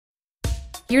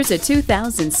Here's a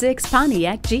 2006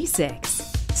 Pontiac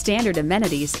G6. Standard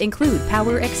amenities include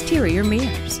power exterior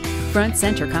mirrors, front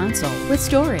center console with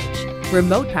storage,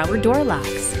 remote power door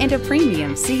locks, and a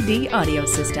premium CD audio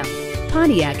system.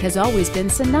 Pontiac has always been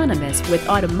synonymous with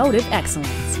automotive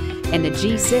excellence, and the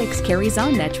G6 carries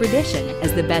on that tradition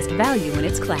as the best value in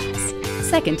its class,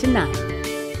 second to none.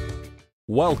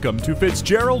 Welcome to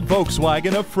Fitzgerald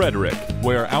Volkswagen of Frederick,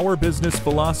 where our business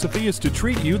philosophy is to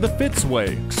treat you the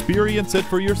FitzWay. Experience it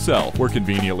for yourself. We're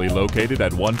conveniently located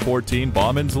at 114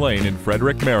 Bauman's Lane in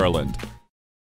Frederick, Maryland.